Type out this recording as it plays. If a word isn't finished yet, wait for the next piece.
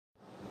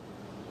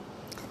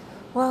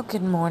Well,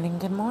 good morning,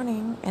 good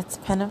morning. It's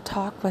Pen of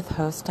Talk with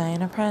host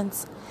Diana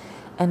Prince,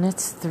 and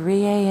it's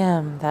 3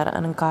 a.m., that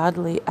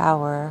ungodly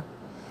hour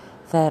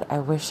that I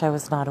wish I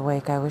was not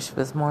awake. I wish it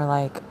was more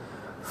like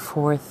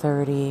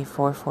 4:30,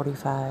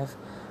 4:45,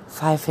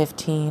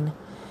 5:15.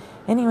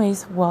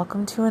 Anyways,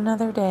 welcome to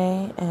another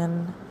day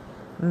in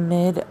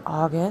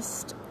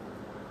mid-August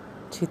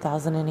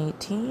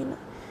 2018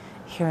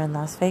 here in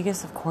Las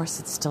Vegas. Of course,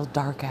 it's still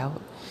dark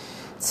out.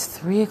 It's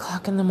 3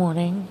 o'clock in the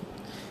morning.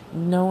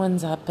 No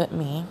one's up but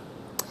me.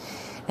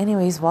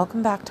 Anyways,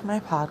 welcome back to my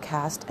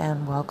podcast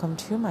and welcome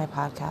to my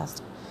podcast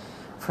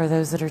for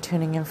those that are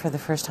tuning in for the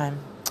first time.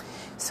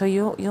 So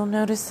you'll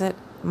notice that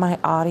my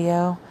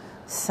audio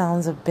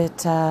sounds a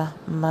bit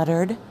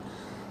muttered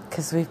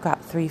because we've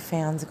got 3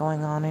 fans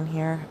going on in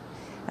here.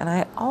 And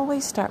I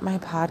always start my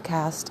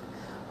podcast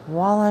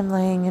while I'm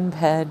laying in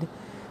bed,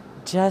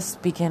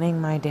 just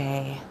beginning my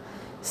day.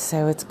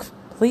 So it's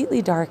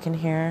completely dark in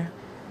here.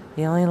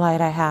 The only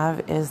light I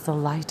have is the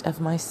light of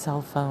my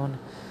cell phone,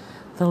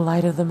 the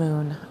light of the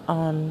moon.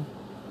 And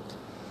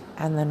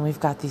then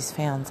we've got these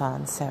fans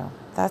on. So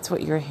that's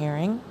what you're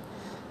hearing,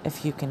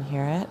 if you can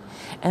hear it.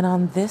 And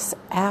on this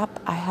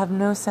app, I have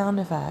no sound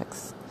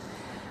effects.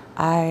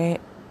 I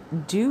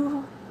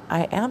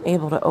am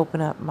able to open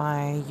up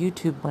my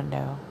YouTube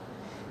window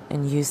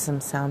and use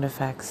some sound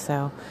effects.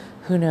 So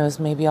who knows,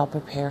 maybe I'll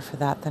prepare for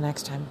that the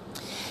next time.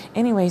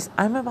 Anyways,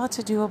 I'm about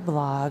to do a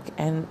blog,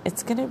 and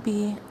it's going to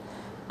be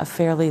a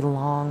fairly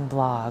long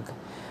blog.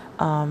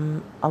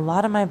 A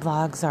lot of my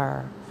blogs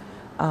are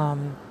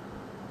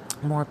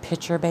more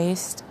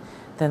picture-based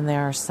than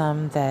there are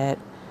some that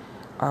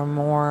are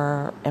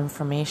more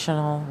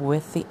informational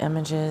with the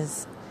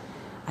images.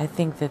 I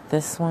think that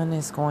this one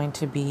is going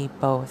to be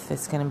both.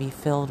 It's going to be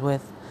filled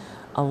with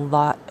a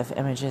lot of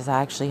images.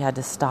 I actually had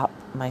to stop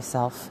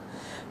myself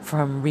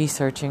from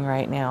researching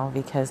right now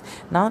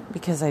not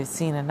because I've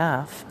seen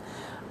enough,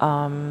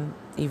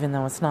 even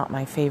though it's not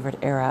my favorite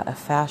era of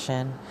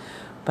fashion,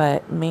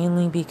 but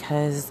mainly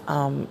because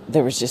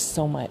there was just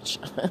so much.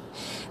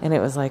 And it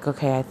was like,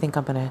 okay, I think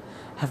I'm going to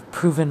have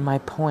proven my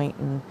point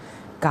and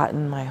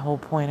gotten my whole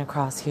point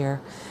across here.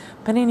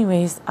 But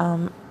anyways,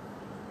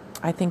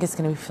 I think it's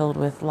going to be filled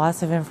with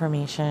lots of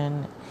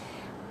information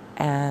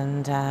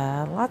and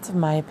lots of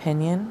my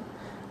opinion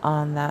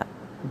on that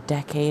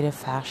decade of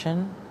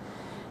fashion,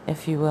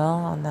 if you will,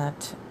 on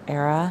that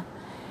era.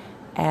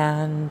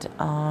 And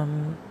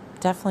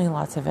definitely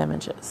lots of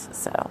images.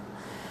 So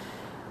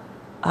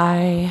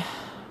I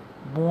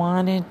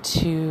wanted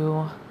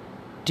to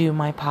do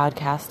my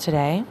podcast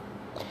today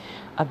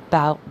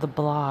about the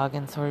blog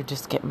and sort of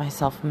just get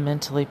myself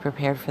mentally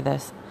prepared for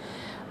this.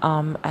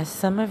 As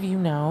some of you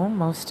know,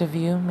 most of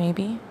you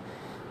maybe,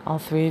 all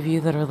 3 of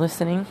you that are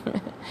listening,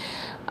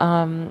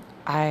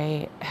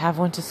 I have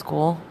went to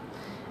school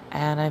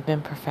and I've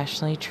been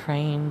professionally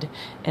trained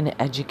and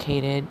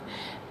educated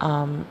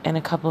in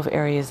a couple of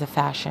areas of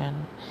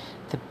fashion.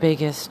 The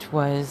biggest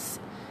was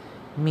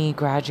me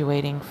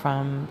graduating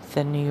from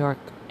the New York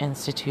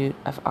Institute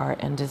of Art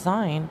and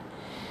Design.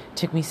 It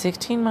took me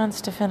 16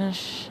 months to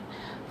finish.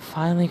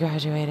 Finally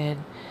graduated.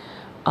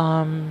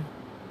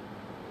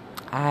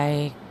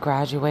 I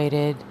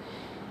graduated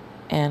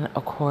in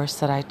a course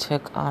that I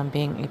took on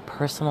being a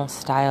personal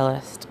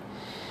stylist.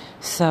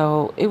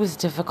 So it was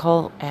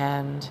difficult,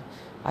 and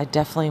I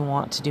definitely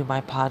want to do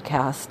my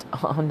podcast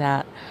on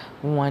that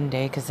one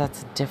day because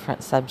that's a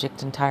different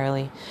subject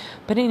entirely.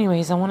 But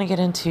anyways, I want to get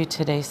into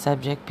today's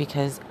subject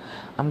because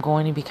I'm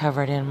going to be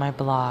covered in my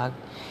blog.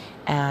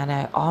 And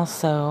I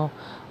also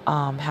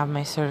have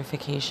my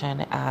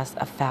certification as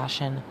a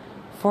fashion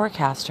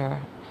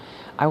forecaster.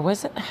 I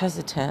wasn't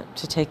hesitant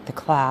to take the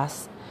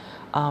class,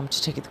 to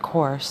take the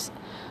course,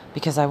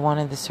 because I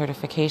wanted the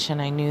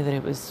certification. I knew that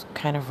it was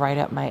kind of right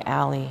up my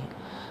alley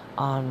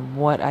on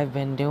what I've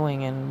been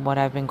doing and what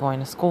I've been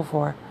going to school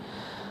for.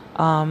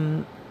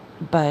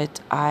 But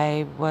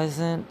I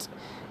wasn't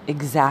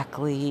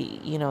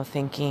exactly,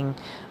 thinking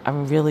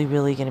I'm really,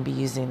 really going to be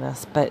using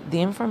this. But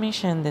the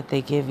information that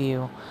they give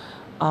you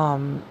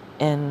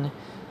in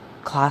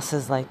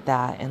classes like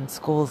that, in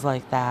schools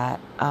like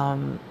that,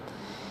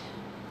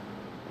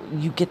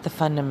 you get the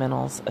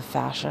fundamentals of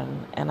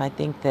fashion. And I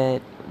think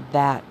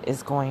that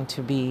is going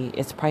to be,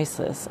 it's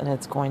priceless, and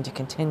it's going to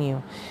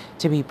continue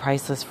to be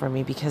priceless for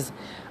me because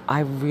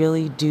I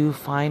really do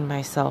find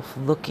myself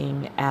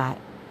looking at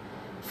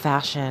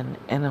fashion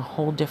in a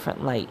whole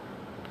different light.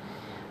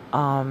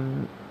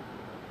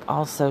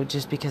 Also,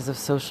 just because of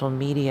social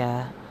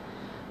media,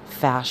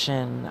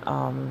 fashion,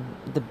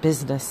 the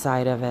business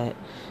side of it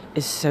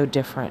is so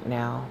different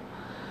now.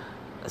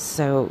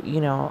 So,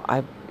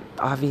 I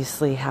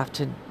obviously have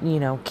to,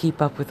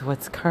 keep up with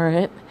what's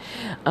current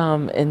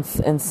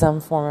in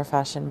some form of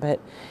fashion. But,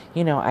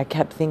 I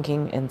kept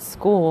thinking in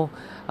school,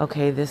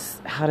 okay,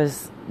 this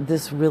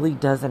really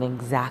doesn't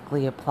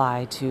exactly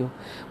apply to,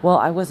 well,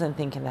 I wasn't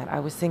thinking that. I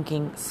was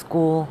thinking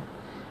school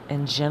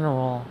in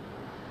general,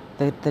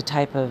 the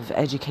type of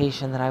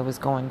education that I was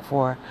going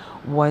for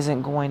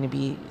wasn't going to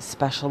be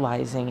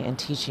specializing and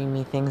teaching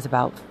me things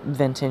about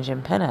vintage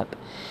and pinup.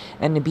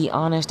 And to be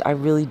honest, I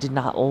really did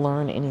not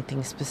learn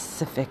anything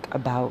specific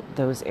about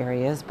those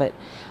areas, but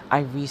I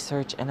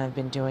research and I've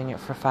been doing it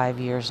for 5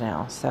 years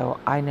now, so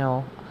I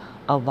know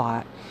a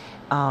lot.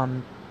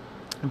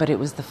 But it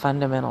was the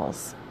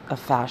fundamentals of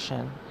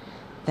fashion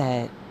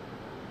that,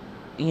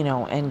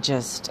 and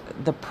just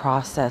the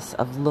process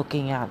of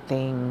looking at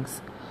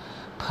things,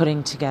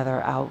 putting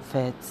together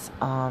outfits,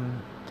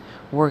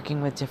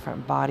 working with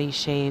different body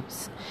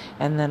shapes.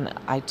 And then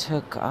I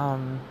took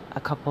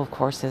a couple of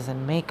courses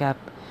in makeup,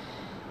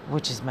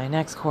 which is my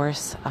next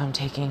course. I'm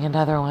taking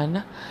another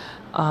one.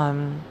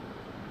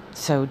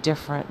 So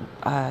different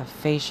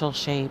facial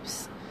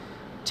shapes,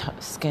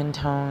 skin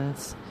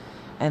tones,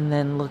 and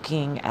then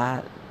looking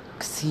at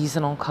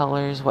seasonal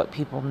colors, what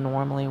people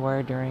normally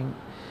wear during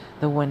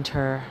the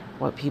winter,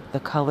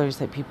 the colors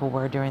that people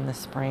wear during the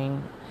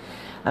spring.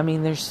 I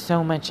mean, there's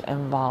so much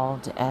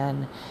involved,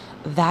 and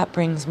that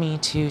brings me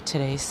to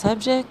today's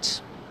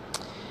subject.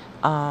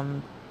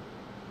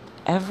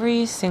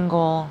 Every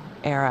single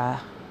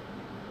era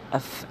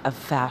of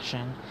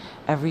fashion,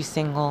 every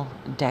single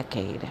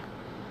decade.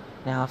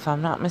 Now, if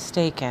I'm not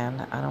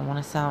mistaken, I don't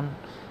want to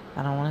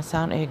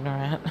sound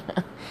ignorant,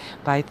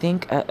 but I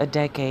think a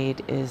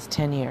decade is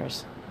 10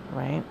 years,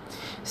 right?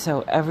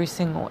 So every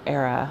single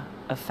era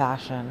of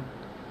fashion.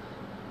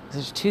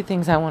 There's two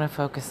things I want to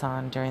focus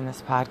on during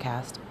this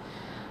podcast.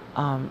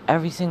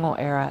 Every single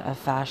era of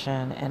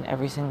fashion and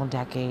every single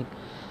decade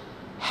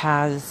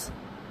has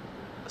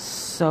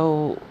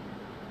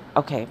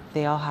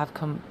they all have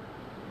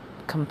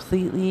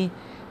completely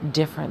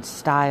different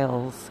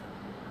styles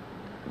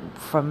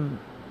from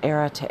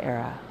era to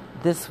era.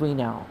 This we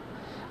know.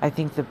 I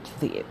think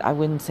I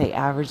wouldn't say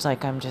average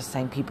like I'm just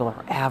saying people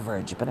are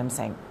average, but I'm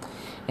saying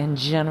in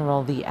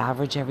general, the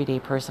average everyday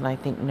person, I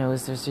think,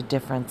 knows there's a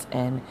difference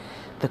in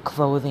the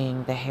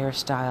clothing, the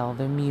hairstyle,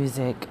 the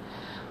music,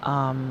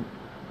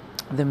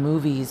 the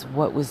movies,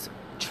 what was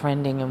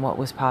trending and what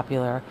was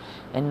popular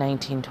in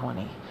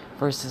 1920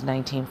 versus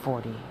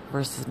 1940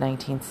 versus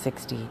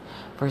 1960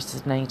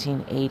 versus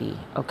 1980.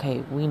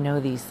 Okay, we know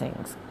these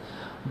things,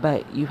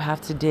 but you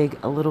have to dig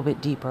a little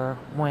bit deeper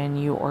when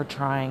you are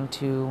trying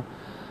to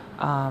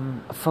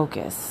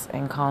focus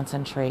and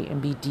concentrate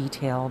and be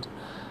detailed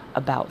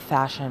about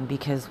fashion,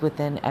 because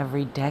within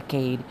every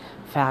decade,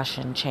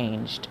 fashion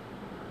changed.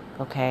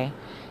 Okay,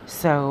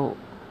 so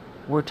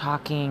we're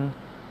talking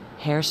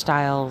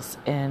hairstyles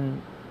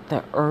in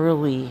the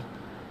early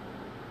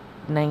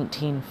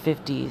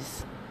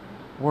 1950s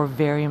were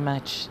very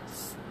much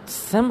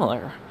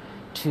similar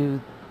to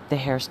the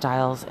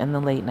hairstyles in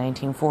the late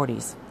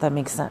 1940s. That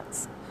makes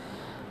sense.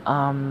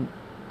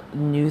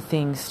 New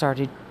things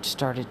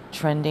started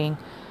trending,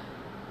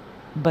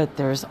 but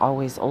there's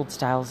always old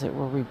styles that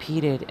were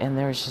repeated, and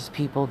there's just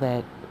people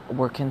that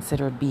were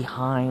considered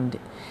behind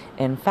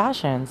in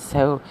fashion.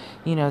 So,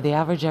 the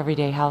average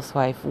everyday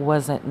housewife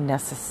wasn't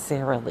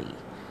necessarily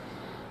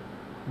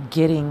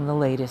getting the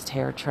latest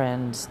hair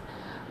trends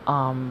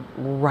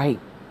right,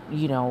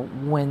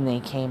 when they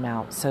came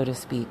out, so to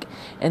speak.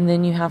 And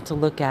then you have to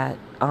look at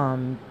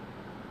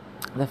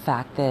the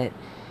fact that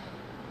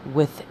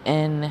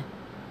within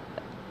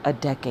a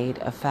decade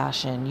of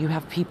fashion, you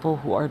have people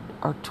who are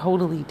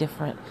totally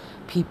different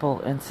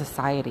people in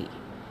society.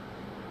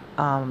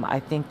 I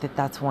think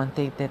that's one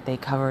thing that they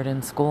covered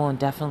in school and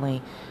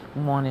definitely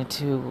wanted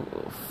to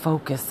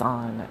focus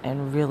on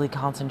and really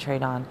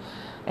concentrate on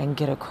and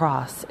get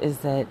across, is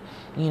that,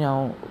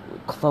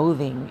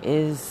 clothing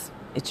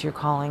it's your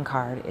calling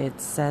card. It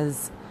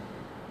says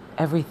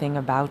everything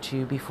about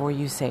you before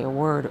you say a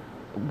word,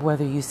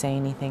 whether you say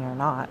anything or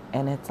not.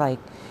 And it's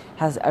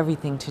has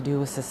everything to do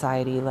with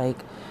society.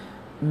 Like,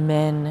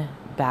 men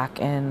back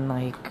in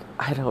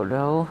I don't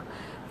know,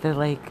 the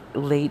late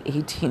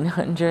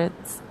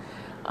 1800s,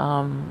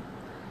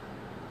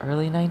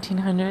 early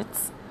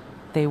 1900s,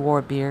 they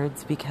wore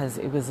beards because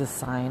it was a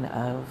sign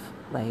of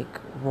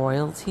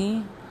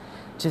royalty.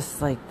 Just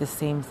the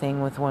same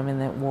thing with women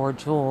that wore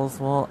jewels.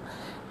 Well,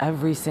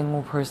 every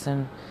single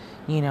person,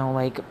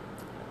 an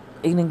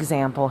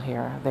example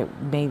here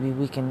that maybe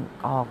we can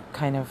all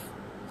kind of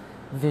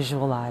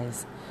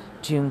visualize: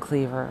 June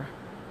Cleaver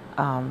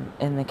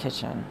in the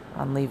kitchen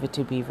on Leave It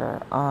to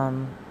Beaver.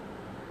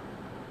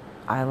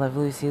 I Love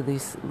Lucy,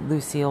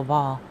 Lucille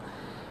Ball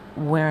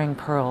wearing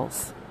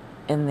pearls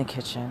in the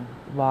kitchen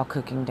while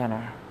cooking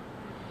dinner,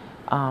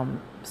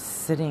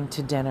 sitting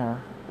to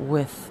dinner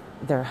with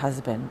their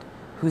husband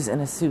who's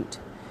in a suit,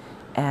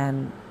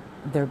 and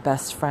they're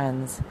best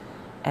friends,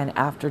 and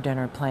after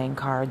dinner playing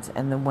cards,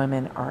 and the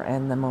women are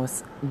in the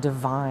most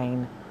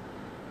divine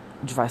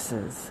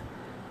dresses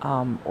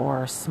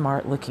or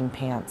smart looking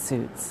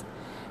pantsuits.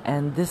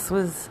 And this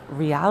was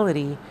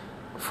reality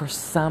for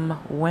some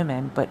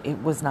women, but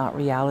it was not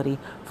reality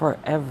for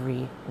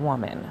every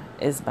woman,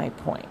 is my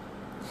point.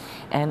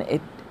 And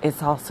it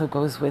also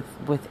goes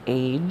with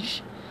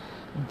age.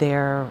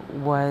 There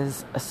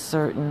was a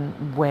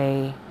certain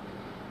way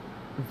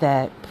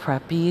that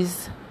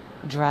preppies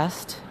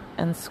dressed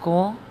in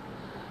school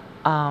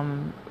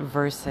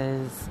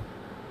versus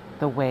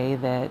the way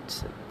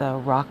that the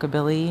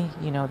rockabilly,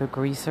 the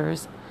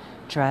greasers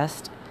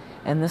dressed.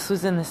 And this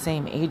was in the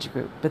same age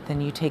group, but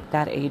then you take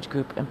that age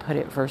group and put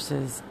it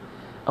versus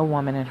a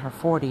woman in her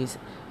 40s.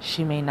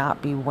 She may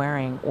not be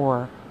wearing,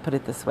 or put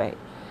it this way,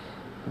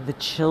 the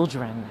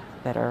children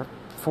that are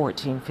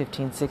 14,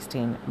 15,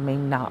 16 may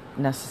not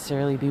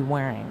necessarily be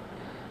wearing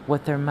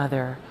what their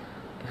mother,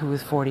 who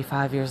is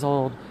 45 years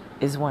old,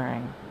 is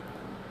wearing.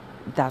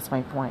 That's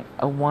my point.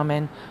 A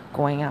woman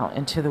going out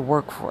into the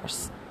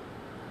workforce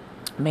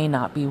may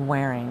not be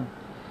wearing,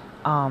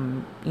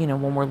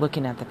 when we're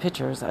looking at the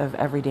pictures of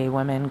everyday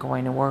women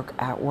going to work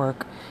at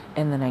work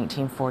in the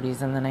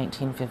 1940s and the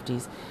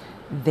 1950s,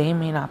 they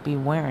may not be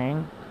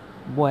wearing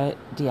what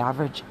the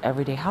average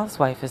everyday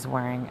housewife is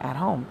wearing at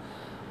home.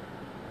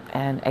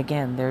 And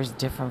again, there's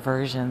different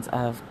versions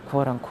of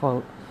quote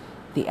unquote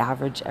the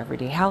average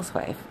everyday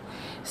housewife.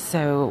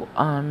 So,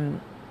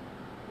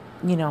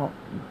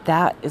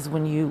 that is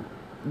when you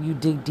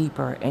dig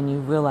deeper and you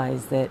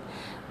realize that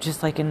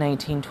just like in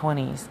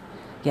 1920s,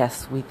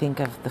 yes, we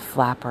think of the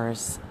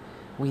flappers,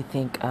 we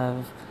think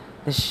of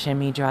the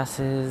shimmy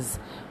dresses,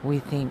 we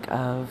think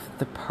of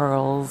the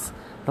pearls,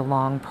 the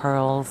long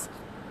pearls,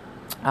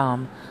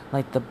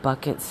 like the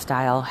bucket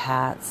style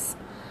hats.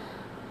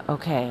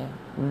 Okay,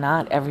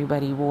 not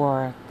everybody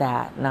wore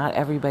that. Not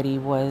everybody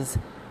was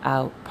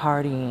out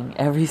partying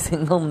every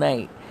single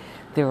night.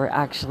 They were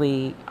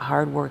actually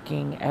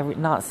hardworking.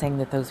 Not saying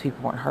that those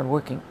people weren't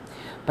hardworking,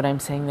 but I'm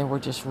saying they were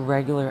just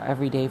regular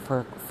everyday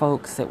for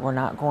folks that were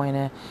not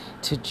going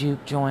to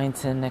juke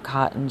joints and the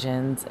cotton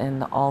gins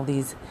and all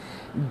these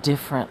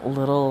different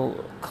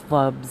little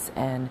clubs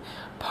and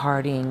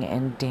partying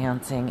and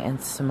dancing and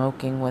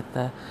smoking with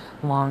the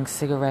long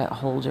cigarette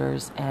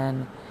holders.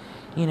 And,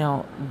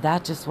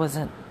 that just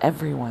wasn't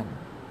everyone.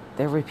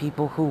 There were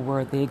people who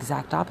were the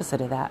exact opposite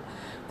of that.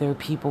 There were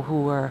people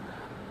who were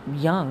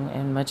young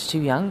and much too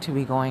young to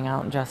be going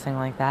out and dressing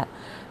like that.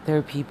 There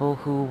were people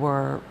who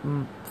were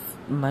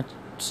much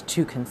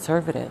too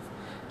conservative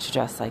to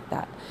dress like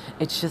that.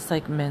 It's just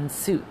like men's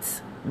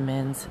suits.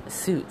 Men's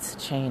suits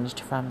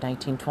changed from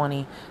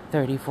 1920,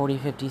 30, 40,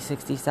 50,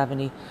 60,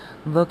 70.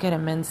 Look at a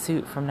men's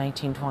suit from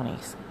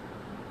 1920s.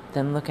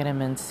 Then look at a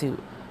men's suit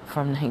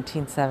from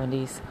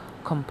 1970s.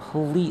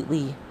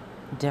 Completely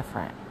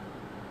different.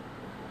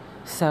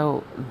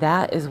 So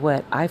that is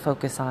what I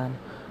focus on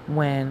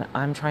when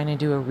I'm trying to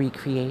do a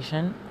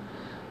recreation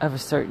of a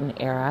certain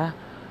era,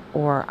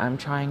 or I'm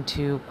trying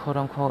to quote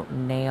unquote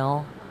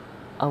nail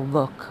a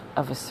look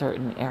of a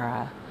certain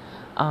era.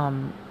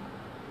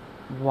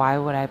 Why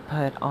would I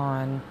put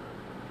on,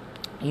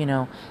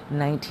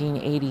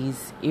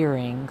 1980s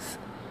earrings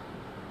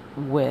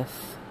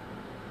with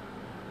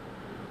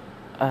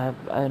a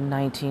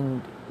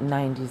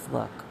 1990s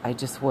look? I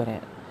just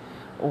wouldn't.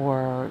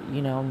 Or,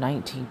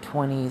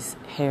 1920s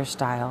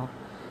hairstyle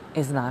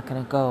is not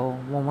going to go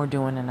when we're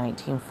doing a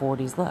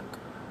 1940s look.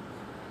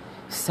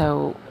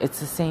 So it's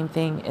the same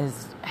thing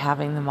as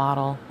having the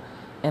model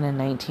in a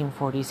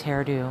 1940s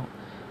hairdo,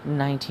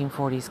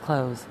 1940s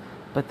clothes,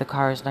 but the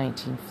car is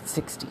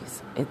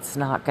 1960s. It's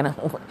not going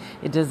to work.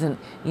 It doesn't,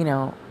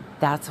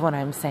 that's what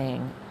I'm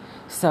saying.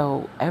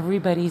 So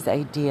everybody's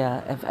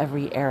idea of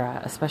every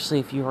era, especially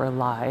if you were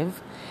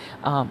alive,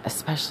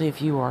 especially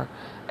if you were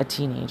a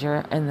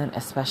teenager, and then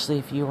especially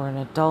if you were an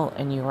adult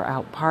and you were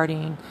out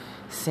partying,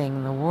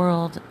 seeing the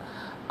world,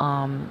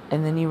 and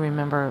then you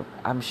remember,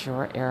 I'm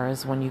sure,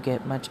 eras when you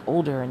get much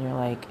older and you're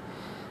like,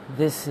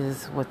 this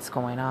is what's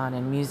going on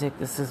in music,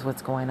 this is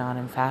what's going on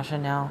in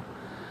fashion now.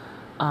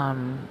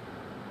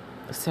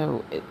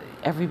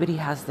 Everybody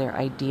has their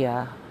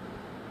idea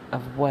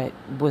of what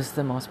was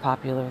the most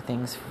popular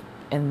things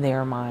in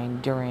their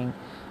mind during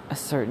a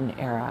certain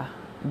era,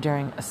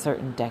 during a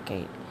certain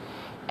decade.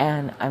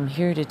 And I'm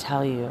here to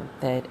tell you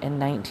that in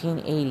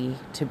 1980,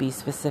 to be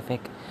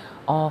specific,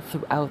 all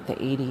throughout the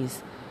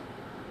 80s,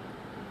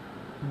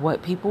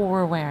 what people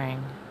were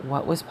wearing,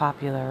 what was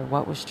popular,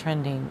 what was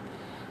trending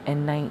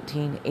in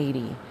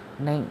 1980,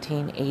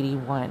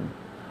 1981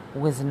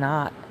 was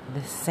not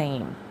the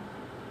same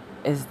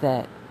as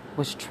that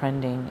was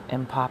trending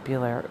and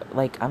popular.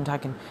 Like, I'm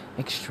talking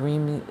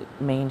extremely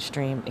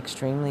mainstream,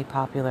 extremely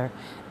popular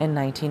in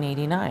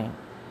 1989.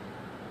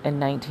 In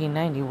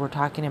 1990, we're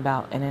talking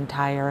about an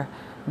entire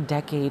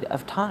decade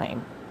of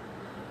time.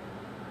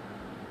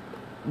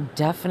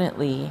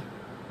 Definitely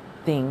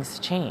things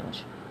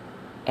change.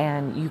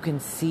 And you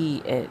can see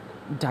it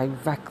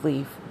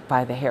directly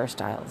by the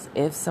hairstyles.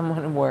 If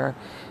someone were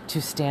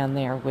to stand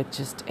there with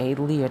just a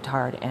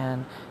leotard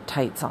and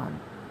tights on,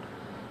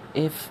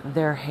 if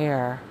their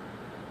hair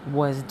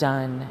was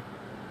done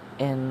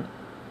in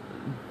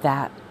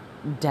that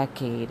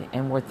decade,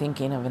 and we're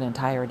thinking of an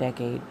entire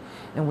decade,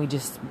 and we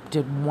just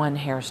did one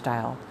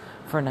hairstyle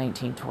for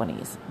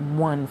 1920s,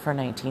 one for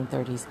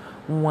 1930s,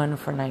 one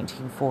for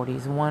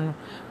 1940s, one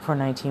for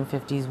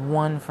 1950s,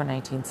 one for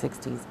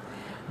 1960s.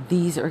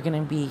 These are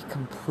going to be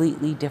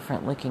completely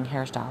different looking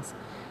hairstyles.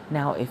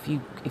 Now, if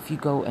you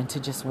go into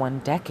just one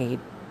decade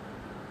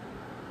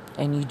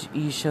and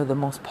you show the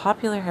most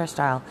popular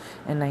hairstyle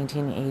in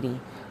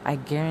 1980, I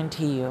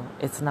guarantee you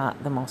it's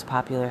not the most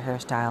popular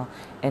hairstyle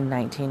in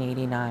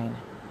 1989,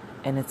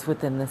 and it's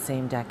within the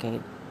same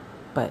decade.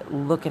 But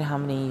look at how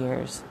many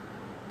years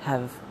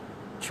have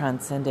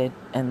transcended,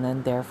 and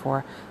then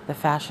therefore the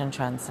fashion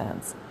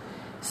transcends.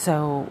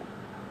 So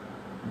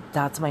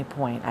that's my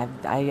point.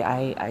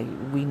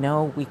 We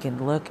know, we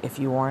can look. If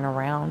you weren't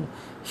around,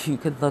 you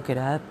could look it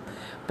up.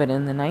 But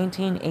in the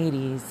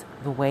 1980s,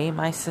 the way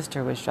my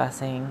sister was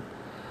dressing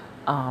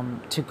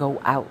to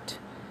go out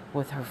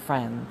with her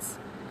friends,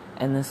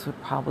 and this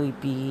would probably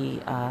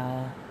be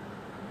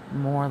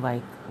more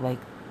like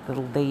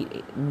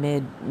the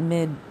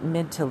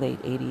mid to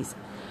late 80s.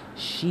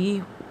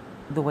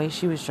 The way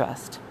she was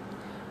dressed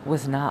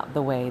was not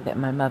the way that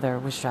my mother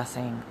was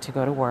dressing to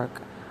go to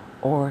work,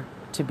 or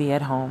to be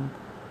at home,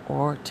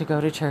 or to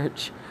go to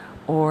church,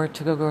 or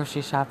to go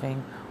grocery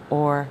shopping,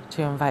 or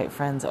to invite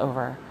friends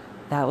over.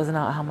 That was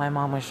not how my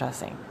mom was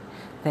dressing.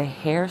 The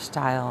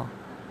hairstyle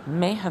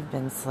may have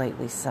been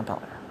slightly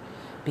similar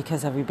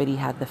because everybody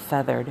had the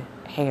feathered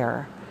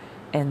hair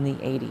in the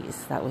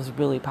 80s. That was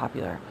really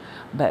popular.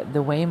 But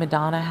the way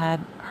Madonna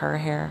had her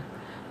hair,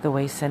 the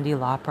way Cyndi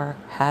Lauper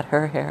had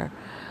her hair,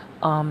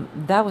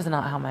 that was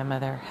not how my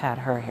mother had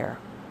her hair.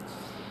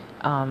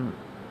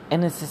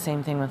 And it's the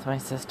same thing with my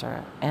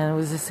sister. And it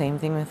was the same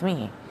thing with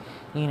me.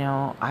 You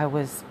know, I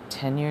was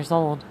 10 years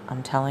old,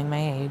 I'm telling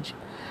my age,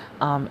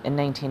 in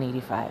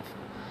 1985.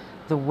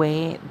 The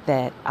way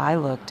that I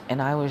looked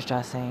and I was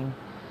dressing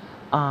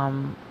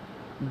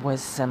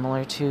was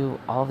similar to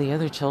all the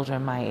other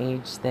children my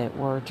age that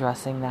were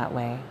dressing that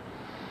way.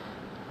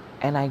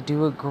 And I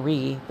do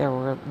agree there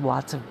were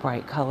lots of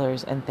bright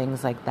colors and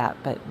things like that,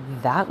 but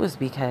that was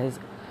because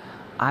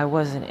I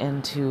wasn't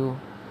into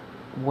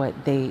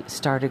what they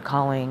started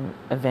calling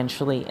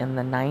eventually in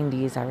the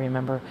 90s. I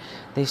remember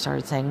they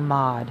started saying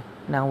mod.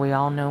 Now we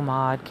all know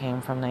mod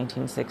came from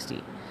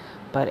 1960.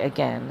 But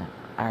again,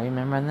 I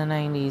remember in the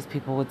 90s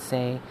people would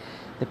say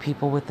the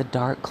people with the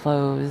dark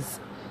clothes,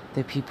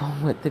 the people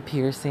with the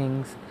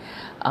piercings,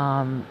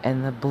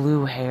 and the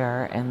blue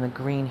hair and the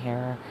green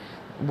hair,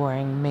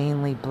 wearing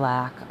mainly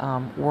black,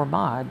 were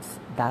mods.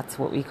 That's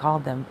what we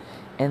called them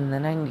in the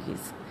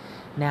 90s.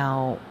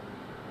 Now,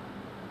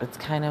 it's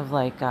kind of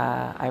like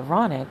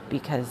ironic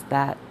because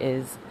that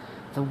is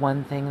the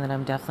one thing that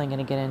I'm definitely going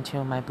to get into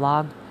in my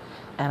blog,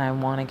 and I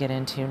want to get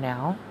into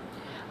now.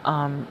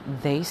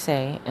 They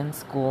say in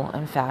school,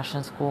 in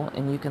fashion school,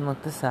 and you can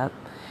look this up,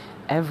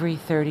 every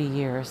 30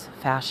 years,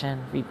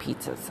 fashion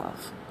repeats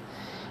itself.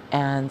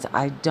 And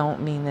I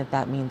don't mean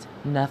that means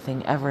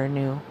nothing ever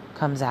new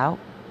comes out,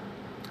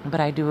 but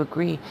I do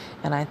agree.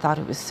 And I thought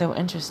it was so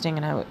interesting,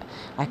 and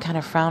I kind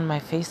of frowned my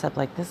face up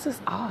like, this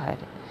is odd.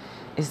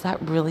 Is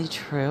that really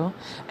true?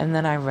 And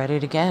then I read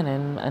it again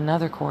in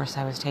another course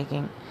I was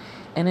taking,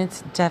 and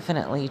it's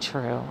definitely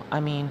true. I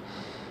mean,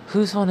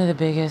 who's one of the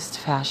biggest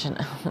fashion...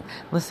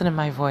 Listen to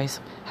my voice,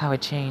 how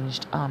it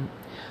changed.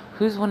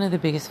 Who's one of the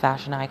biggest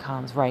fashion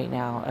icons right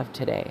now of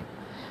today?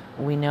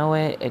 We know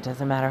it. It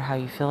doesn't matter how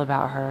you feel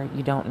about her.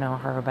 You don't know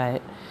her,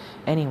 but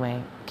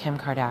anyway, Kim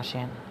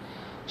Kardashian.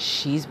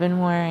 She's been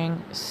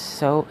wearing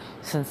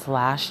since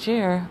last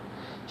year.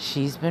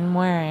 She's been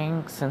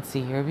wearing, since the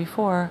year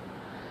before,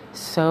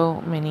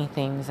 so many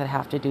things that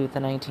have to do with the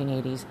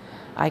 1980s.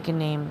 I can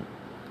name...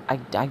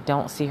 I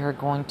don't see her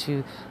going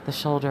to the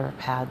shoulder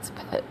pads,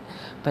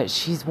 but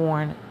she's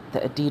worn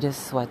the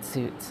Adidas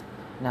sweatsuits.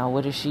 Now,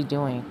 what is she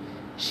doing?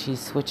 She's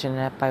switching it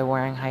up by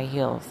wearing high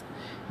heels.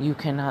 You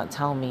cannot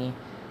tell me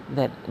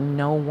that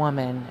no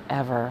woman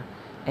ever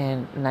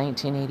in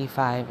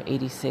 1985,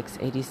 86,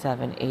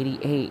 87,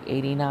 88,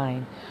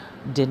 89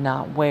 did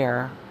not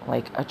wear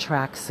like a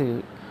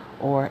tracksuit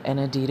or an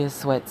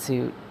Adidas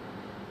sweatsuit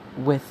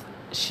with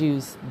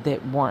shoes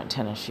that weren't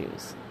tennis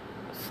shoes.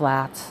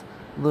 Flats,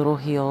 little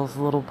heels,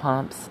 little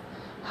pumps,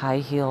 high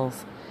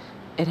heels.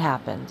 It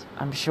happened,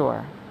 I'm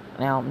sure.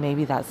 Now,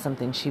 maybe that's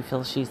something she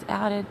feels she's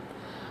added,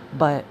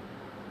 but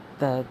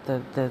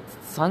the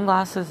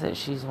sunglasses that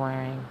she's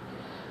wearing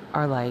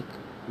are like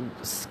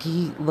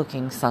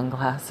ski-looking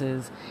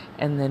sunglasses,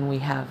 and then we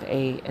have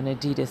an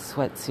Adidas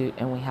sweatsuit,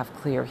 and we have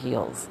clear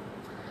heels.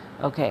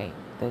 Okay,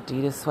 the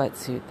Adidas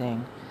sweatsuit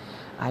thing.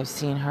 I've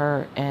seen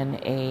her in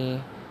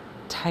a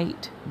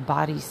tight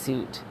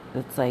bodysuit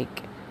that's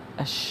like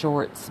a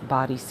shorts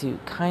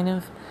bodysuit, kind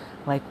of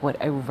like what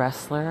a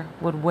wrestler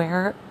would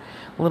wear.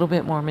 A little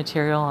bit more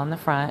material on the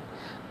front,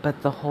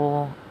 but the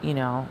whole,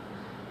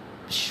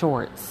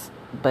 shorts.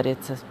 But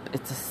it's a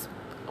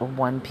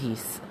one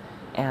piece,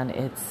 and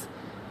it's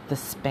the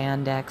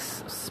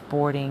spandex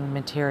sporting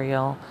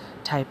material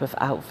type of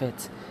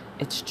outfits.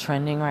 It's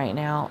trending right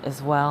now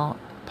as well,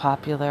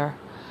 popular.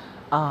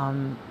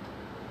 No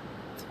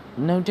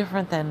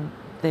different than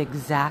the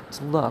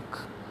exact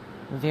look,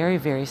 very,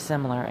 very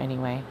similar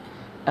anyway,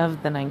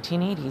 of the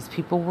 1980s.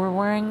 People were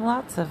wearing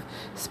lots of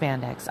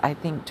spandex. I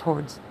think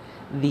towards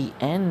the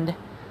end,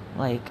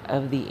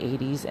 of the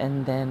 80s,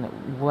 and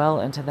then well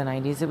into the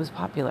 90s, it was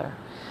popular.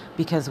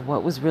 Because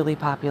what was really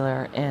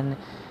popular in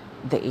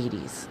the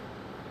 80s?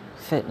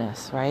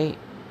 Fitness, right?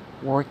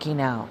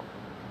 Working out.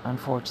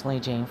 Unfortunately,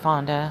 Jane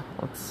Fonda,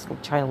 let's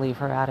try to leave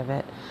her out of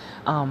it.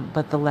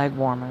 But the leg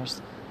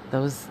warmers,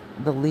 the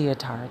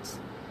leotards,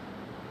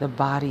 the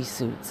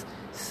bodysuits.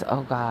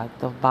 Oh God,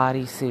 the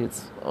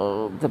bodysuits.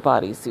 Oh, the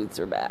bodysuits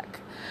are back.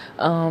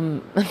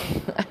 I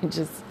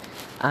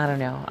don't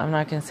know. I'm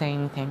not going to say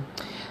anything.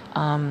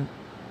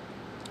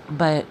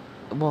 But,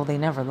 well, they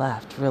never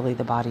left, really,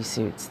 the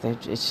bodysuits.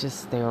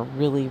 They're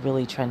really,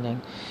 really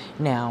trending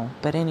now.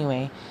 But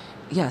anyway,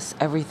 yes,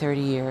 every 30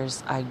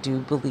 years, I do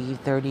believe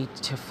 30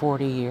 to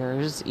 40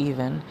 years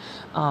even,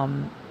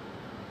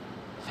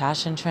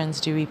 fashion trends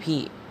do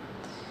repeat.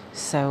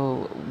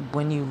 So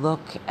when you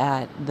look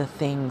at the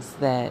things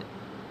that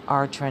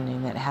are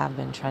trending, that have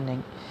been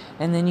trending,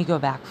 and then you go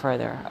back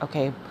further,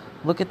 okay,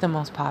 look at the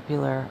most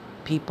popular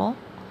people,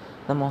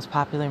 the most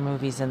popular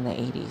movies in the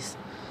 80s.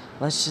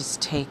 Let's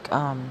just take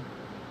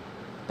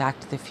Back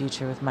to the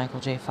Future with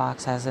Michael J.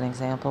 Fox as an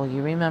example.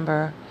 You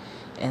remember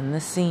in the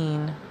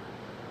scene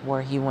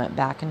where he went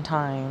back in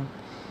time,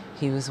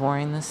 he was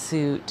wearing the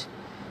suit,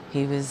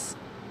 he was,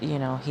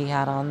 he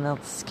had on the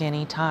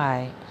skinny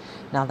tie.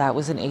 Now that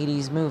was an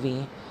 80s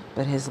movie,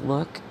 but his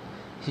look,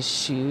 his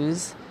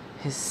shoes,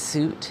 his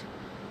suit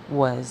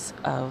was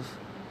of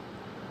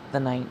the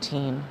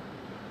 1950s.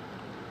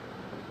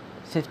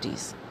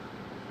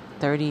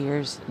 30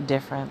 years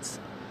difference.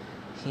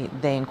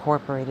 They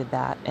incorporated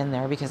that in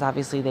there because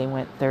obviously they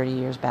went 30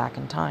 years back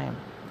in time.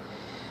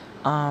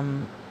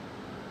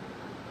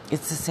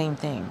 It's the same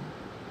thing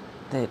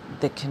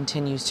that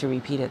continues to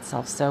repeat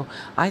itself. So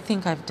I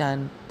think I've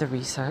done the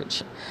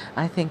research.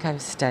 I think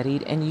I've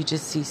studied, and you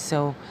just see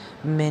so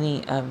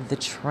many of the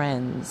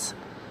trends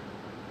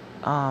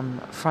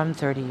from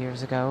 30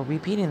 years ago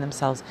repeating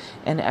themselves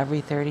in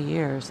every 30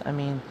 years. I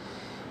mean,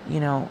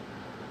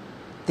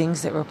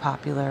 things that were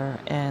popular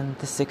in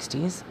the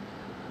 60s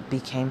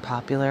became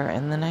popular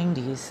in the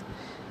 90s.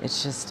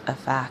 It's just a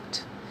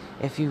fact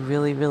if you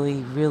really,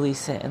 really, really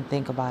sit and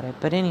think about it.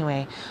 But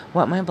anyway,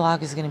 what my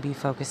blog is going to be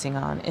focusing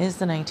on is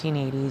the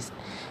 1980s,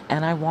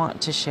 and I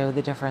want to show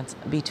the difference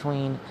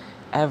between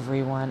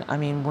everyone. I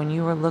mean, when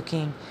you were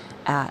looking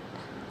at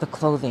the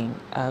clothing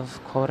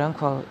of, quote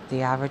unquote,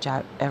 the average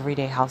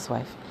everyday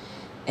housewife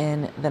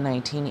in the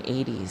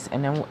 1980s,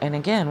 and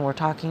again, we're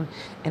talking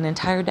an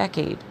entire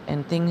decade,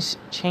 and things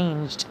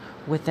changed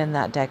within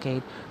that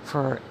decade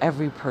for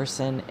every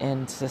person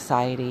in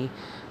society,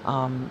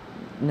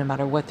 no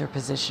matter what their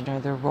position or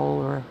their role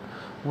or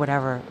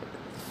whatever.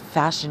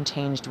 Fashion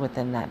changed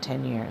within that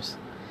 10 years.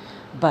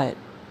 But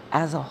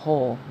as a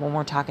whole, when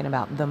we're talking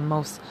about the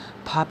most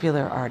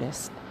popular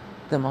artists,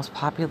 the most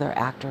popular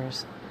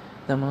actors,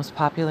 the most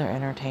popular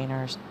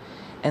entertainers,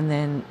 and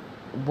then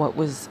what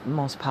was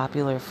most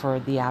popular for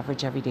the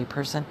average everyday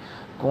person,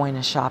 going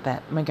to shop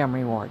at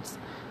Montgomery Ward's,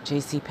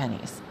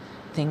 JCPenney's,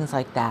 things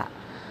like that.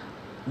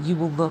 You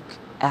will look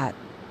at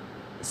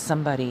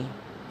somebody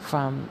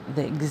from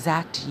the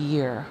exact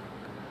year,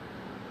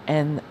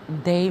 and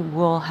they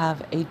will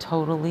have a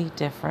totally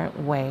different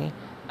way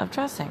of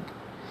dressing.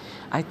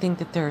 I think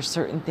that there are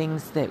certain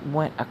things that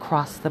went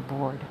across the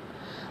board,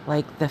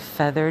 like the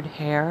feathered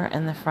hair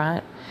in the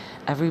front.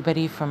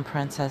 Everybody from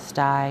Princess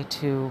Di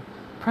to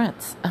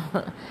Prince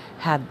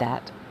had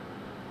that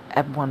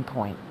at one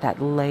point,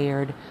 that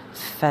layered,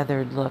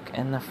 feathered look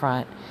in the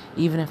front,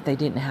 even if they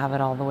didn't have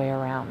it all the way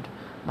around.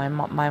 My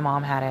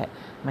mom had it.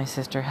 My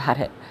sister had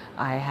it.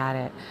 I had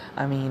it.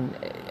 I mean,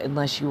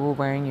 unless you were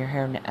wearing your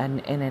hair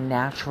in a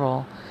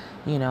natural,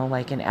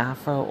 like an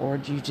afro, or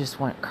you just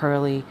went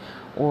curly,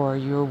 or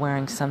you were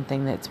wearing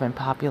something that's been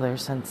popular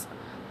since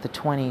the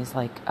 20s,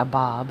 like a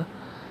bob,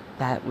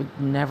 that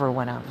never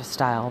went out of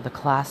style. The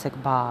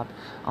classic bob,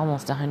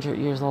 almost 100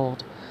 years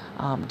old.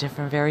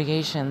 Different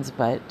variations,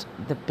 but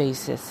the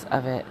basis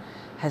of it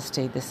has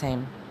stayed the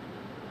same.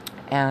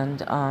 And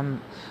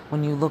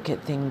when you look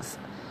at things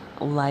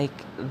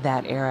like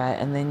that era,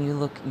 and then you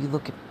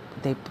look at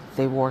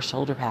they wore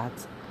shoulder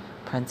pads.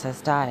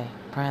 Princess Di,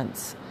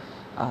 Prince,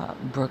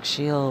 Brooke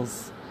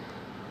Shields,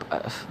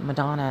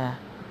 Madonna,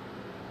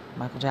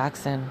 Michael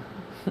Jackson,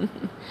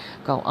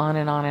 go on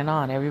and on and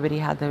on. Everybody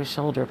had those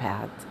shoulder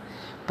pads.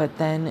 But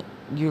then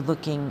you're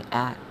looking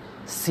at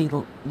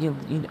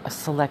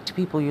select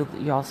people.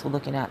 You're also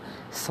looking at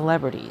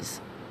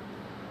celebrities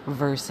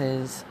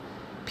versus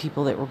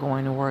people that were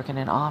going to work in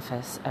an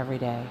office every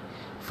day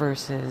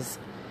versus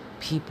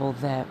people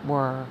that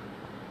were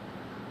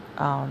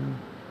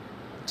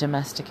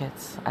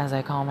domesticates, as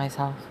I call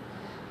myself,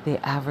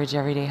 the average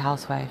everyday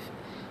housewife.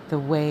 The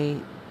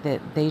way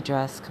that they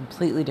dress,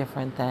 completely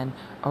different than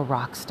a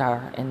rock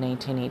star in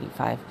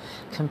 1985,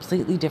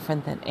 completely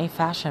different than a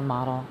fashion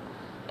model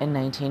in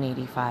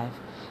 1985,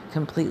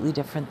 completely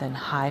different than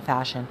high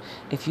fashion.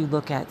 If you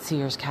look at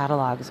Sears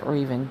catalogs or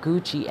even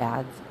Gucci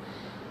ads,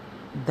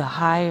 the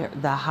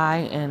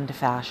high end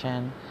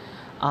fashion,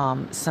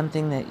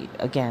 something that,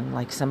 again,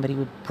 like somebody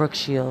with Brooke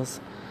Shields,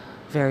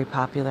 very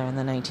popular in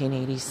the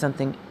 1980s,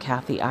 something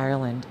Kathy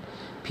Ireland,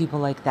 people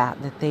like that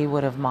they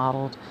would have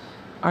modeled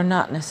are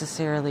not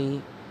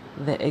necessarily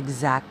the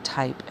exact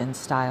type and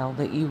style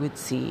that you would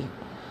see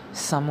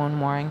someone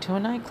wearing to a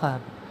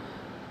nightclub,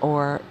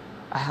 or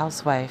a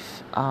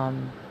housewife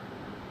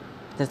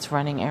that's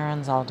running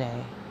errands all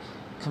day.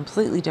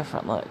 Completely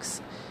different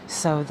looks.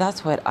 So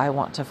that's what I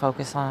want to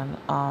focus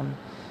on,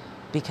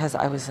 because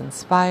I was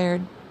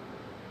inspired,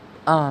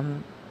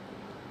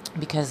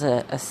 because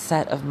a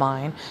set of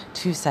mine,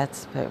 2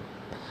 sets that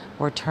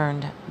were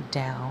turned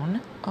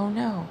down, oh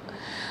no,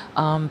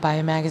 by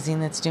a magazine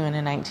that's doing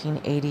a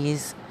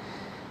 1980s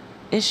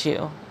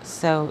issue.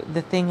 So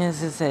the thing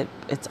is that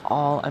it's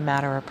all a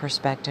matter of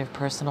perspective,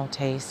 personal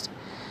taste.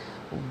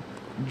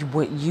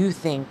 What you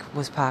think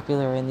was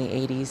popular in the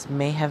 80s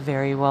may have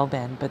very well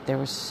been, but there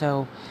were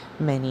so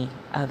many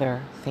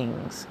other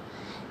things.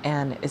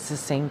 And it's the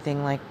same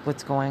thing like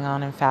what's going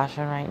on in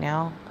fashion right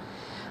now.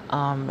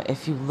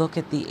 If you look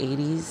at the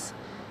 80s,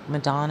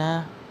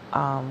 Madonna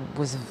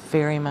was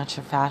very much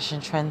a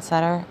fashion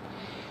trendsetter,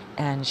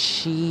 and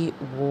she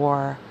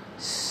wore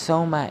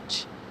so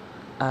much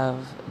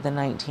of the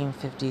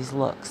 1950s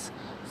looks,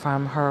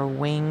 from her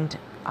winged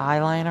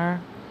eyeliner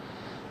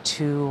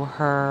to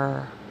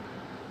her,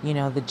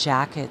 the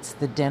jackets.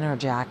 The dinner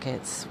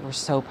jackets were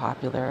so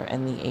popular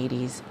in the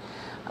 80s.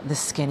 The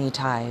skinny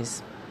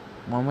ties.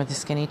 When were the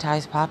skinny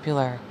ties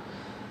popular?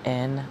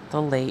 In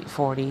the late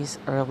 40s,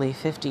 early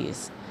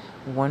 50s.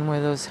 When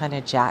were those kind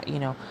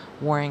of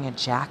wearing a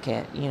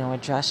jacket, a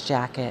dress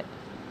jacket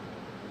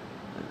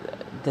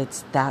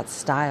that's that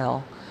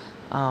style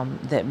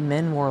that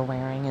men were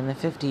wearing in the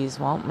 50s?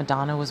 Well,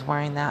 Madonna was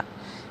wearing that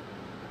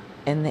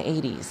in the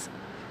 80s.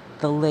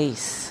 The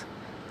lace,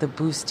 the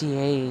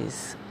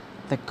bustiers,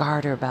 the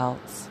garter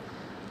belts.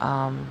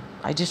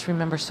 I just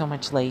remember so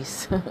much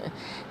lace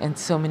and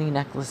so many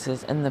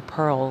necklaces, and the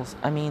pearls.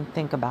 I mean,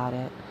 think about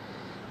it.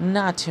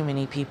 Not too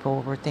many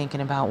people were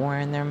thinking about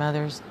wearing their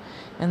mother's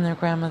and their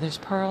grandmother's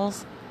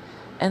pearls.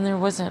 And there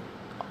wasn't,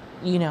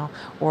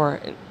 or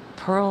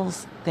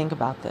pearls, think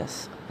about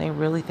this. They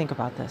really think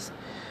about this.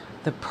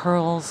 The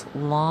pearls,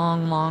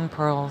 long, long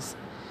pearls,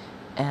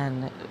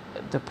 and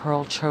the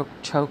pearl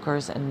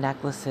chokers and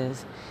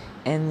necklaces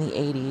in the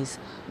 80s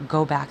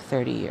go back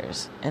 30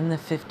 years. In the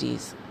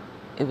 50s,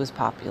 it was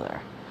popular.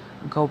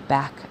 Go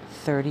back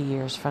 30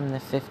 years from the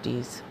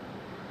 50s.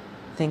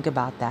 Think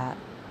about that.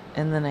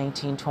 In the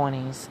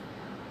 1920s,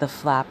 the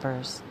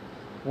flappers,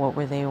 what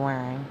were they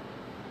wearing?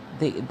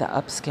 The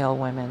upscale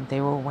women, they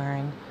were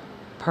wearing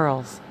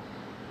pearls,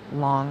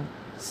 long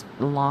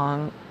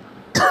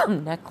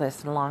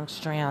necklace, long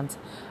strands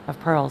of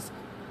pearls.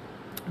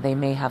 They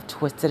may have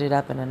twisted it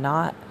up in a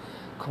knot.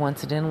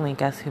 Coincidentally,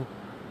 guess who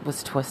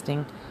was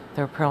twisting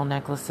their pearl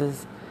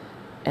necklaces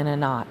in a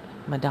knot?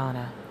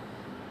 Madonna.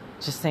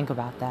 Just think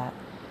about that.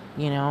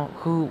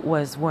 Who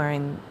was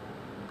wearing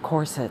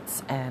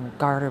corsets and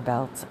garter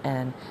belts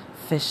and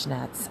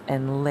fishnets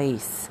and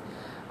lace,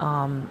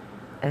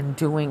 and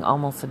doing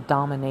almost a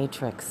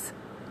dominatrix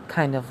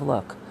kind of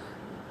look.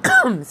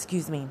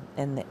 Excuse me.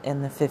 In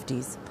the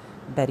 50s,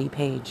 Betty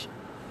Page.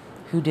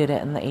 Who did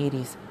it in the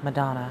 80s?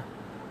 Madonna.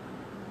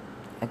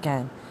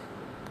 Again,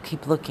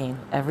 keep looking.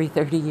 Every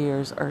 30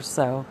 years or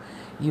so,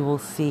 you will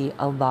see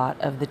a lot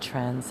of the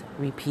trends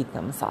repeat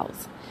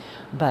themselves.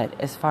 But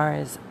as far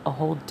as a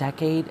whole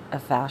decade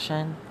of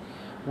fashion,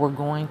 we're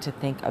going to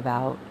think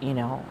about, in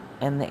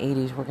the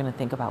 80s, we're going to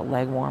think about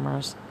leg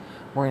warmers.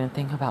 We're going to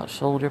think about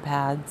shoulder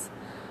pads.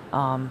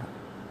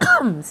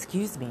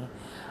 Excuse me.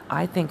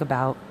 I think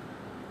about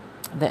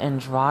the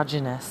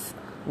androgynous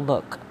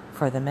look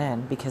for the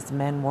men, because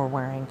men were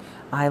wearing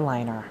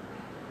eyeliner.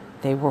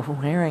 They were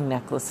wearing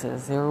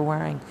necklaces. They were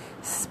wearing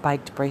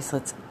spiked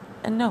bracelets.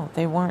 And no,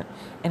 they weren't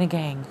in a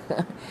gang.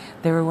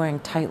 They were wearing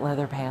tight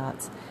leather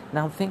pants.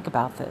 Now think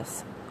about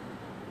this.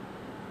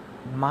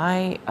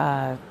 My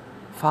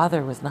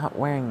father was not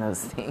wearing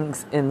those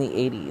things in the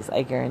 80s,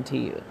 I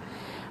guarantee you.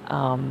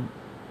 Lots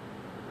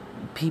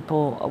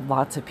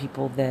of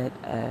people that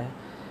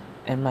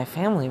in my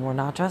family were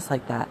not dressed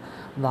like that.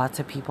 Lots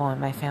of people in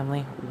my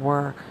family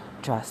were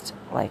dressed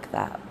like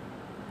that.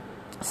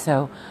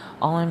 So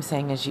all I'm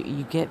saying is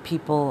you get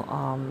people,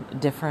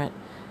 different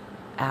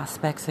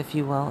aspects, if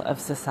you will, of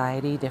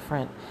society,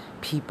 different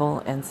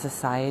people in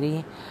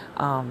society,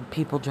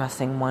 people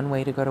dressing one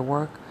way to go to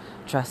work,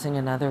 dressing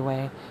another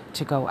way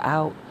to go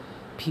out,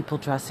 people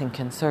dressing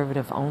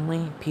conservative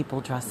only,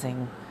 people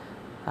dressing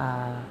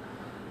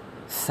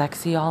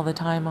sexy all the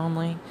time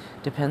only.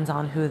 Depends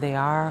on who they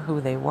are,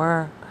 who they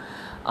were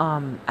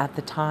at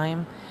the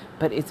time.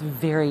 But it's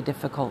very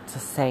difficult to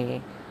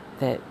say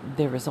that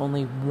there is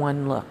only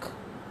one look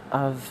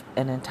of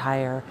an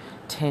entire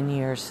 10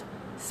 years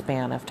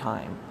span of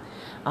time.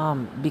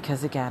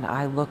 Because again,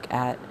 I look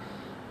at,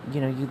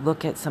 you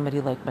look at somebody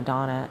like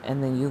Madonna,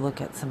 and then you look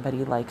at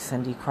somebody like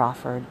Cindy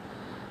Crawford,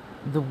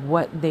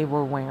 what they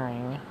were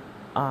wearing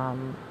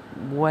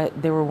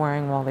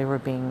while they were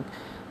being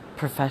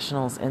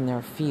professionals in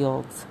their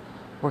fields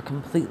were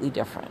completely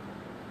different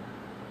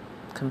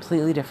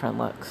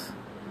looks.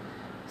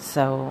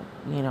 So,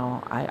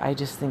 I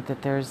just think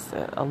that there's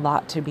a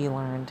lot to be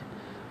learned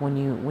when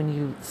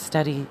you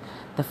study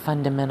the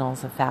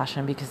fundamentals of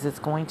fashion, because it's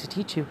going to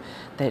teach you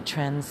that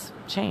trends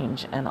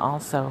change, and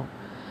also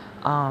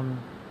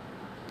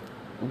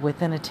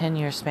within a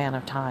 10-year span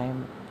of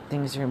time,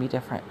 things are going to be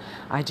different.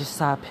 I just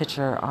saw a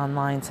picture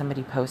online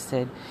somebody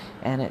posted,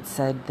 and it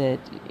said that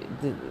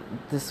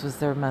this was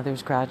their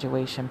mother's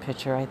graduation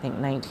picture, I think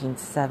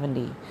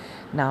 1970.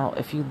 Now,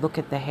 if you look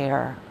at the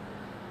hair,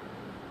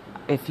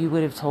 if you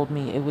would have told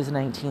me it was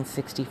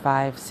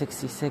 1965,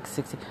 66,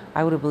 60,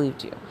 I would have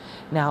believed you.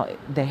 Now,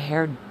 the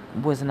hair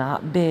was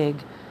not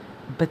big,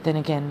 but then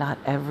again, not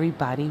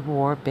everybody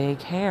wore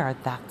big hair.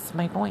 That's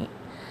my point.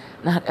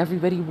 Not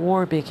everybody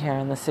wore big hair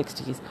in the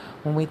 60s.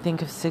 When we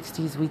think of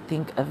 60s, we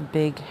think of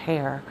big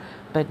hair,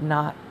 but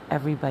not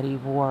everybody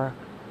wore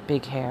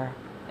big hair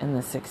in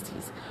the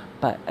 60s.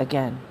 But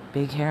again,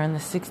 big hair in the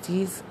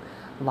 60s,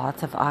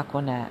 lots of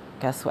Aquanet.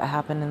 Guess what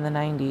happened in the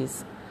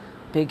 90s?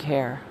 Big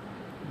hair.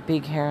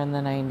 Big hair in the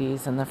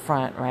 90s in the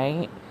front,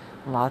 right?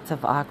 Lots of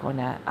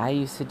Aquanet. I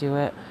used to do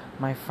it.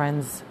 My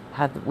friends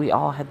we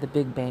all had the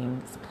big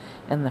bangs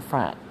in the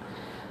front.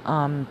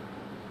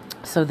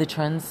 So the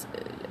trends,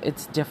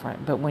 it's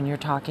different. But when you're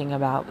talking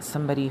about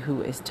somebody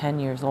who is 10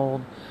 years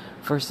old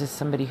versus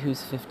somebody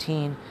who's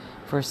 15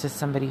 versus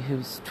somebody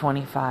who's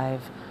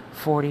 25,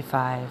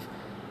 45,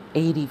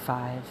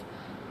 85,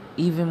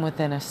 even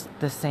within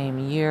the same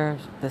year,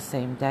 the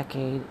same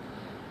decade,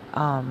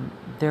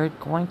 they're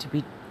going to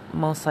be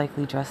most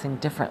likely dressing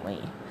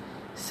differently.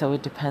 So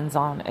it depends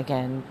on,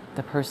 again,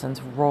 the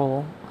person's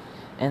role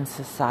in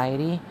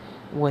society,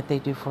 what they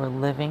do for a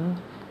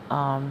living,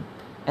 and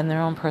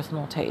their own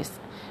personal taste.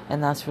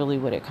 And that's really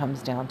what it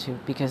comes down to,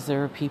 because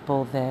there are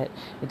people that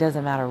it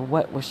doesn't matter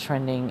what was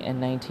trending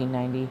in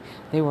 1990,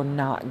 they were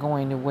not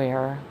going to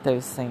wear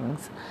those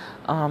things.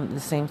 The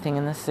same thing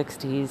in the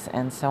 60s,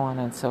 and so on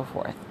and so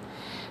forth.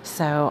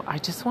 So I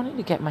just wanted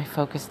to get my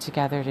focus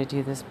together to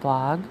do this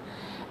blog,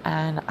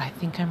 and I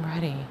think I'm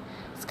ready.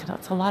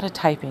 It's a lot of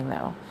typing,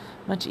 though.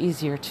 Much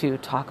easier to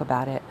talk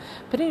about it.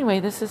 But anyway,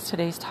 this is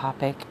today's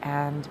topic,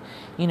 and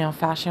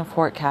fashion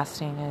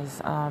forecasting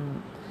is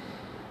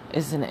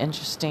an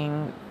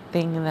interesting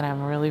thing that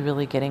I'm really,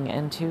 really getting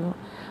into.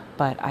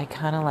 But I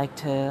kind of like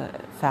to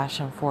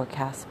fashion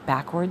forecast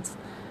backwards,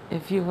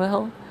 if you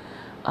will,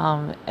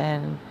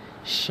 and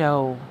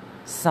show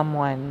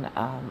someone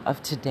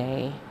of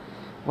today,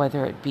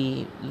 whether it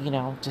be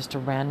just a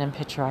random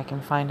picture I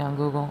can find on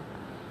Google,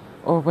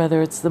 or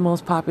whether it's the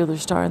most popular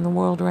star in the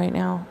world right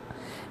now.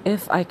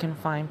 If I can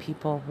find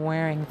people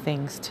wearing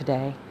things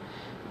today,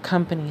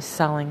 companies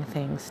selling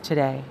things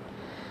today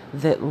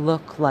that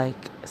look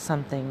like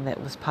something that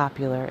was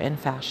popular in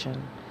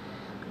fashion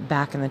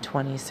back in the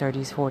 20s,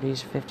 30s,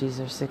 40s, 50s,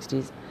 or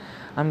 60s,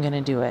 I'm going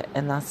to do it.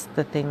 And that's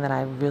the thing that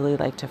I really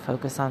like to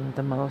focus on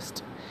the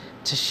most,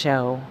 to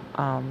show,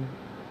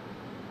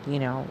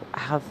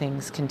 how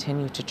things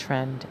continue to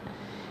trend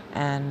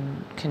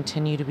and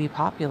continue to be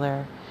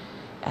popular.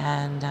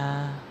 And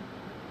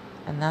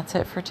that's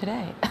it for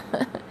today.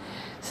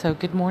 So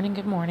good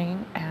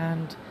morning,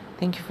 and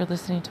thank you for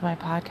listening to my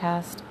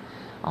podcast.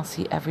 I'll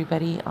see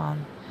everybody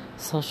on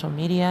social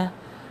media.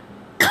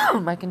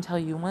 I can tell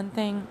you one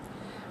thing.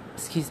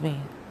 Excuse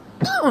me.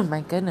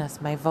 My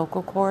goodness, my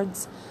vocal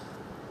cords.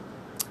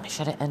 I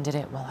should have ended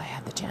it while I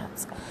had the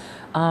chance.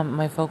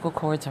 My vocal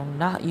cords are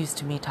not used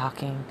to me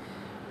talking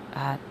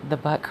at the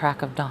butt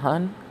crack of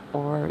dawn,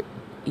 or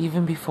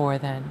even before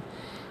then.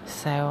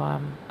 So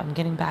I'm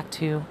getting back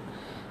to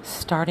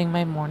starting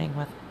my morning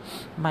with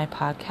my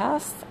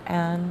podcast,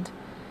 and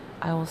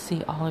I will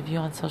see all of you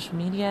on social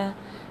media.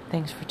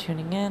 Thanks for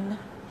tuning in.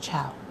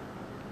 Ciao.